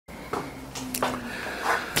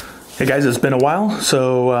Hey guys, it's been a while,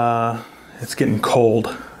 so it's getting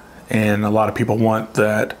cold and a lot of people want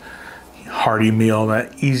that hearty meal,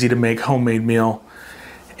 that easy to make homemade meal.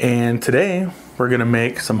 And today we're gonna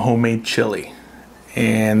make some homemade chili.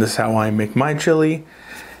 And this is how I make my chili.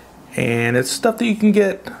 And it's stuff that you can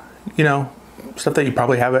get, you know, stuff that you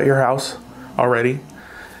probably have at your house already.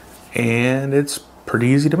 And it's pretty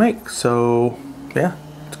easy to make. So yeah,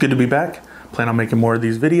 it's good to be back. Plan on making more of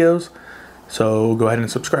these videos. So go ahead and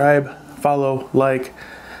subscribe, follow, like,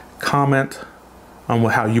 comment on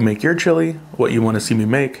how you make your chili, what you want to see me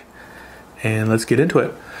make, and let's get into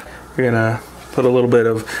it. We're gonna put a little bit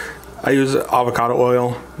of, I use avocado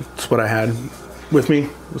oil. That's what I had with me,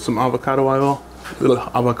 with some avocado oil,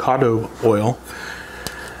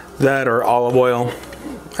 that or olive oil.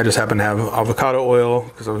 I just happen to have avocado oil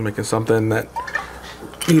because I was making something that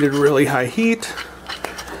needed really high heat. So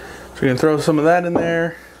you're gonna throw some of that in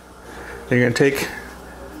there. Then you're gonna take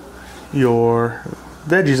your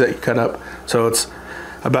veggies that you cut up. So it's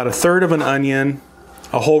about 1/3 of an onion,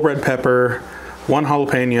 a whole red pepper, 1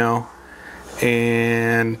 jalapeno,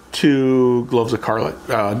 and 2 cloves of garlic.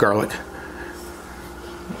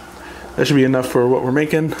 That should be enough for what we're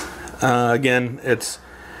making. Again, it's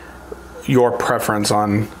your preference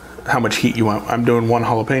on how much heat you want. I'm doing 1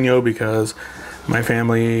 jalapeno because my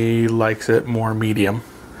family likes it more medium.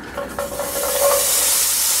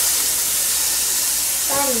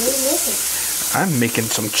 I'm making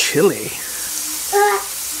some chili.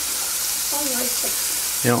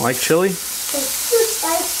 You don't like chili? It's too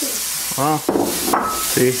spicy. Well,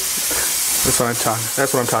 see, that's what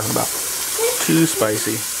I'm talking about. Too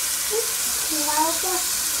spicy.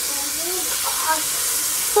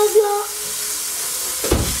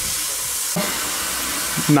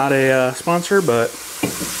 Not a sponsor, but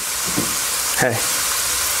hey,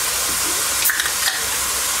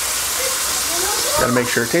 gotta make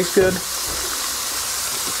sure it tastes good.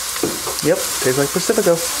 Yep, tastes like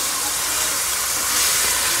Pacifico.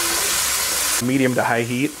 Medium to high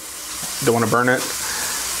heat. Don't want to burn it.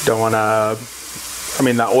 Don't want to, I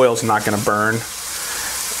mean, the oil's not going to burn.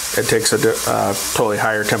 It takes a totally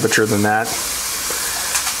higher temperature than that.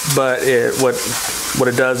 But what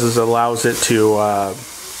it does is allows it to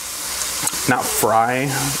not fry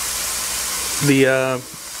the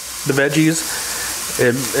veggies.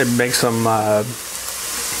 It makes them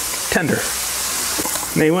tender.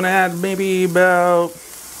 Now you want to add maybe about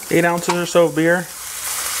 8 ounces or so of beer.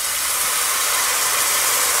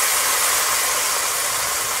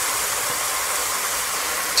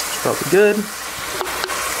 It's probably good.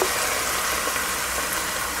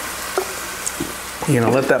 You're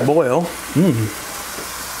gonna let that boil.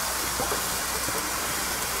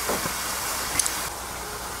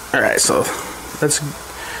 All right, so that's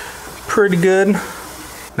pretty good.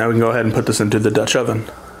 Now we can go ahead and put this into the Dutch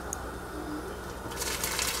oven.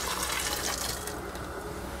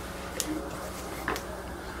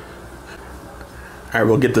 All right,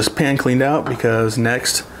 we'll get this pan cleaned out because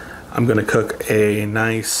next I'm gonna cook a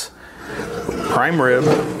nice prime rib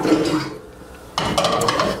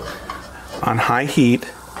on high heat,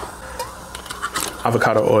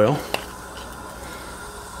 avocado oil.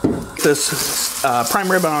 This prime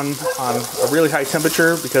rib on a really high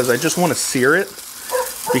temperature because I just want to sear it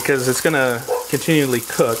because it's gonna continually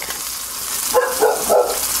cook.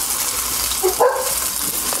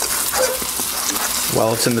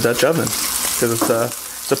 While it's in the Dutch oven. Because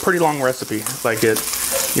it's a pretty long recipe. Like it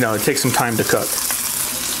takes some time to cook.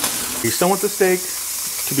 You still want the steak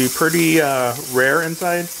to be pretty rare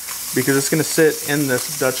inside because it's going to sit in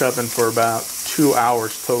this Dutch oven for about 2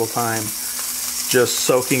 hours total time, just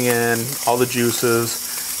soaking in all the juices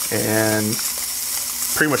and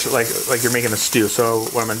pretty much like you're making a stew. So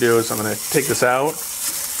what I'm going to do is I'm going to take this out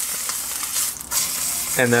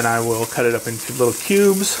and then I will cut it up into little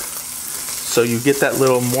cubes. So you get that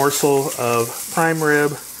little morsel of prime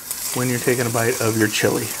rib when you're taking a bite of your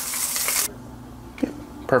chili. Okay,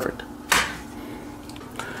 perfect.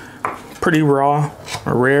 Pretty raw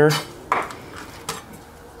or rare.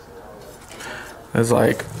 It's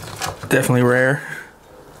like definitely rare.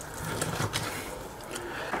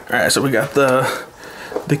 All right, so we got the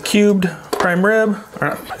cubed prime rib.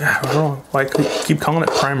 I don't know why I keep calling it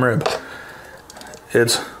prime rib.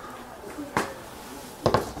 It's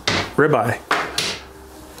ribeye.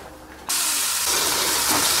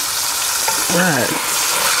 Right.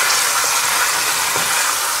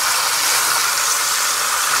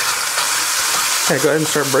 Okay, go ahead and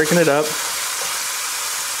start breaking it up.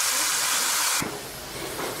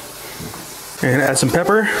 And add some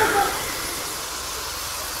pepper.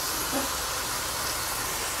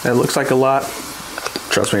 That looks like a lot.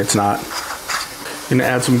 Trust me, it's not. Gonna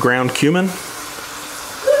add some ground cumin.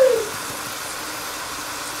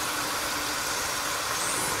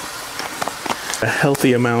 A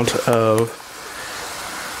healthy amount of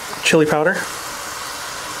chili powder.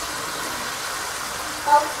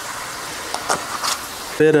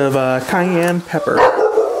 Bit of cayenne pepper.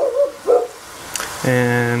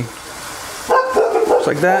 And just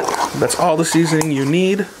like that. That's all the seasoning you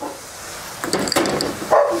need.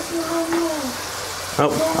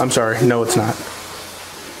 Oh, I'm sorry. No, it's not.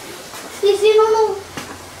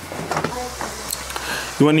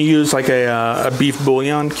 You want to use like a beef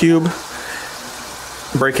bouillon cube.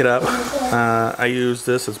 Break it up. I use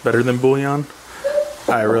this. It's better than bouillon.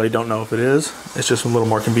 I really don't know if it is. It's just a little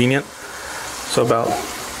more convenient. So about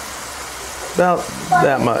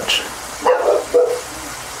that much.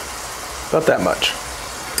 About that much.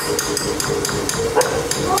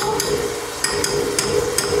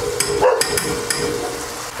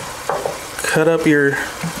 Cut up your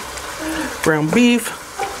ground beef.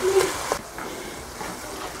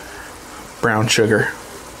 Brown sugar.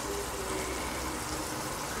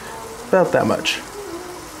 About that much.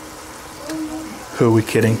 Who are we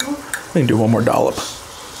kidding? We can do one more dollop.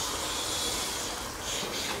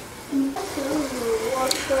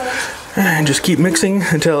 And just keep mixing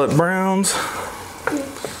until it browns.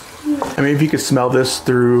 I mean, if you could smell this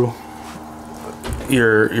through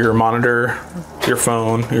your monitor, your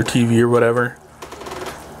phone, your TV, or whatever.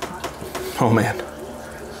 Oh man,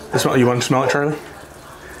 you want to smell it, Charlie?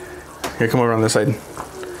 Here, come over on this side.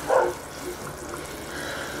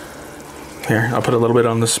 Here, I'll put a little bit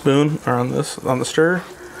on the spoon or on the stir.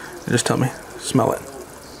 And just tell me, smell it.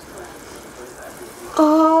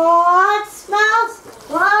 Oh, it smells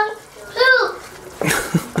 1,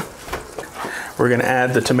 2. We're gonna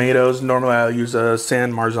add the tomatoes. Normally I'll use a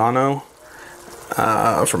San Marzano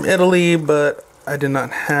from Italy, but I did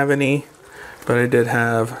not have any. But I did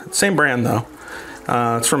have, same brand though.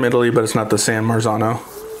 It's from Italy, but it's not the San Marzano.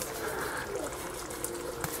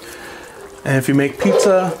 And if you make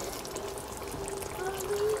pizza,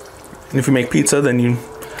 then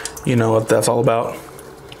you know what that's all about.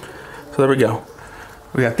 So there we go.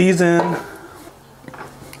 We got these in. And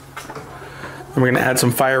we're gonna add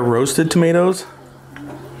some fire roasted tomatoes.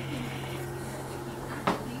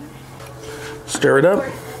 Stir it up.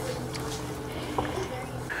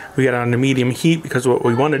 We got it on a medium heat because what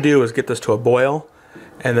we want to do is get this to a boil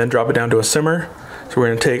and then drop it down to a simmer. So we're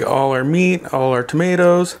gonna take all our meat, all our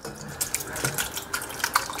tomatoes,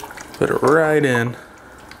 put it right in.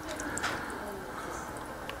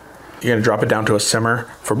 You're gonna drop it down to a simmer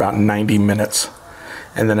for about 90 minutes.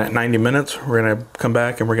 And then at 90 minutes, we're gonna come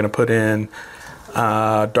back and we're gonna put in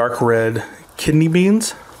dark red kidney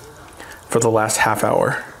beans for the last half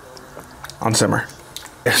hour on simmer.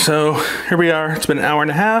 So here we are, it's been an hour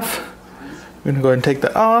and a half. I'm gonna go ahead and take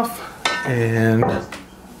that off and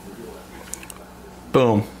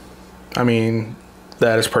boom. I mean,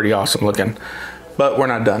 that is pretty awesome looking, but we're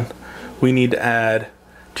not done. We need to add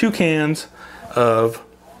 2 cans of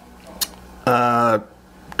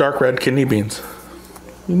dark red kidney beans.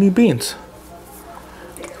 You need beans.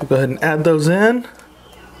 So go ahead and add those in.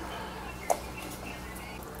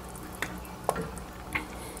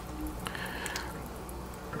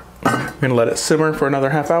 We're gonna let it simmer for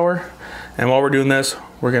another half hour. And while we're doing this,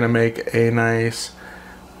 we're gonna make a nice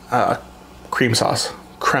cream sauce,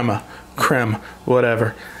 creme,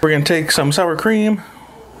 whatever. We're gonna take some sour cream.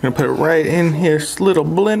 We're gonna put it right in here, this little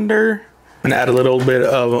blender. I'm gonna add a little bit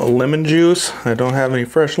of lemon juice. I don't have any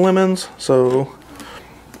fresh lemons, so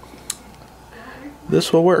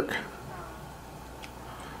this will work.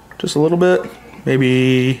 Just a little bit,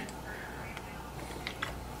 maybe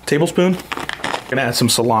a tablespoon. I'm gonna add some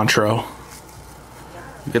cilantro.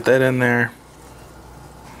 Get that in there.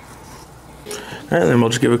 All right, then we'll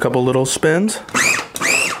just give it a couple little spins.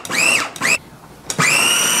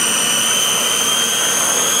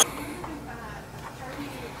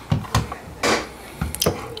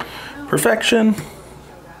 Perfection.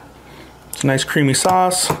 It's a nice creamy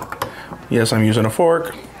sauce. Yes, I'm using a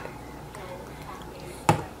fork.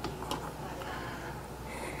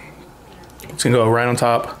 It's gonna go right on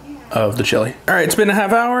top of the chili. All right, it's been a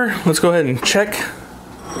half hour. Let's go ahead and check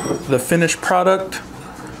the finished product.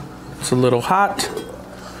 It's a little hot.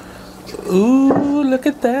 Ooh, look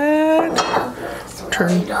at that.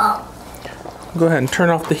 Go ahead and turn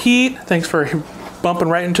off the heat. Thanks for bumping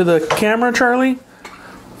right into the camera, Charlie.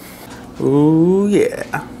 Ooh,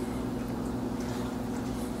 yeah.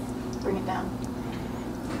 Bring it down.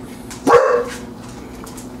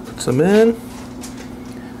 Put some in.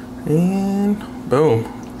 And boom.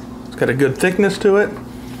 It's got a good thickness to it.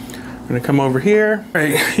 All gonna come over here. All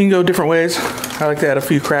right, you can go different ways. I like to add a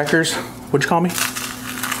few crackers. What'd you call me?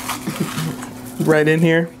 Right in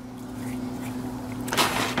here.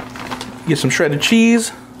 Get some shredded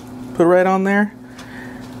cheese, put it right on there.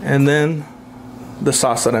 And then the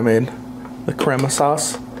sauce that I made, the crema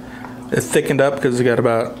sauce. It thickened up because it got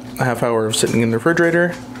about a half hour of sitting in the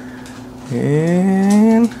refrigerator.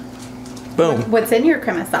 And boom. What's in your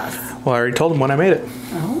crema sauce? Well, I already told them when I made it.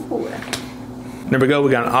 Oh. There we go.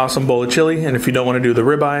 We got an awesome bowl of chili. And if you don't want to do the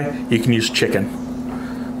ribeye, you can use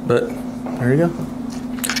chicken. But there you go.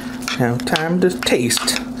 Now time to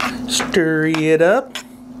taste. Stir it up.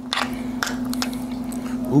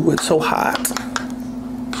 Ooh, it's so hot.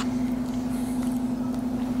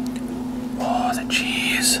 Oh, the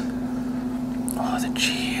cheese. Oh, the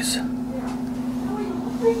cheese.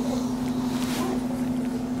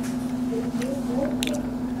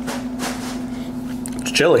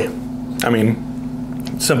 It's chili. I mean,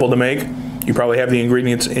 it's simple to make. You probably have the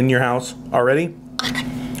ingredients in your house already.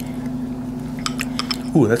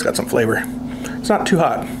 Ooh, that's got some flavor. It's not too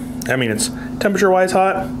hot. I mean, it's temperature-wise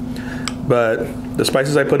hot, but the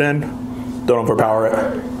spices I put in don't overpower it.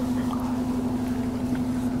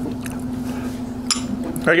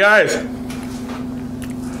 Hey guys.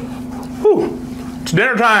 Whew. It's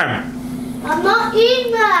dinner time. I'm not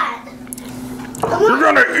eating that. You're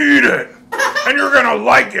gonna eat it, and you're gonna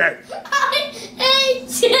like it. I hate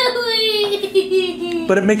chili.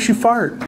 But it makes you fart.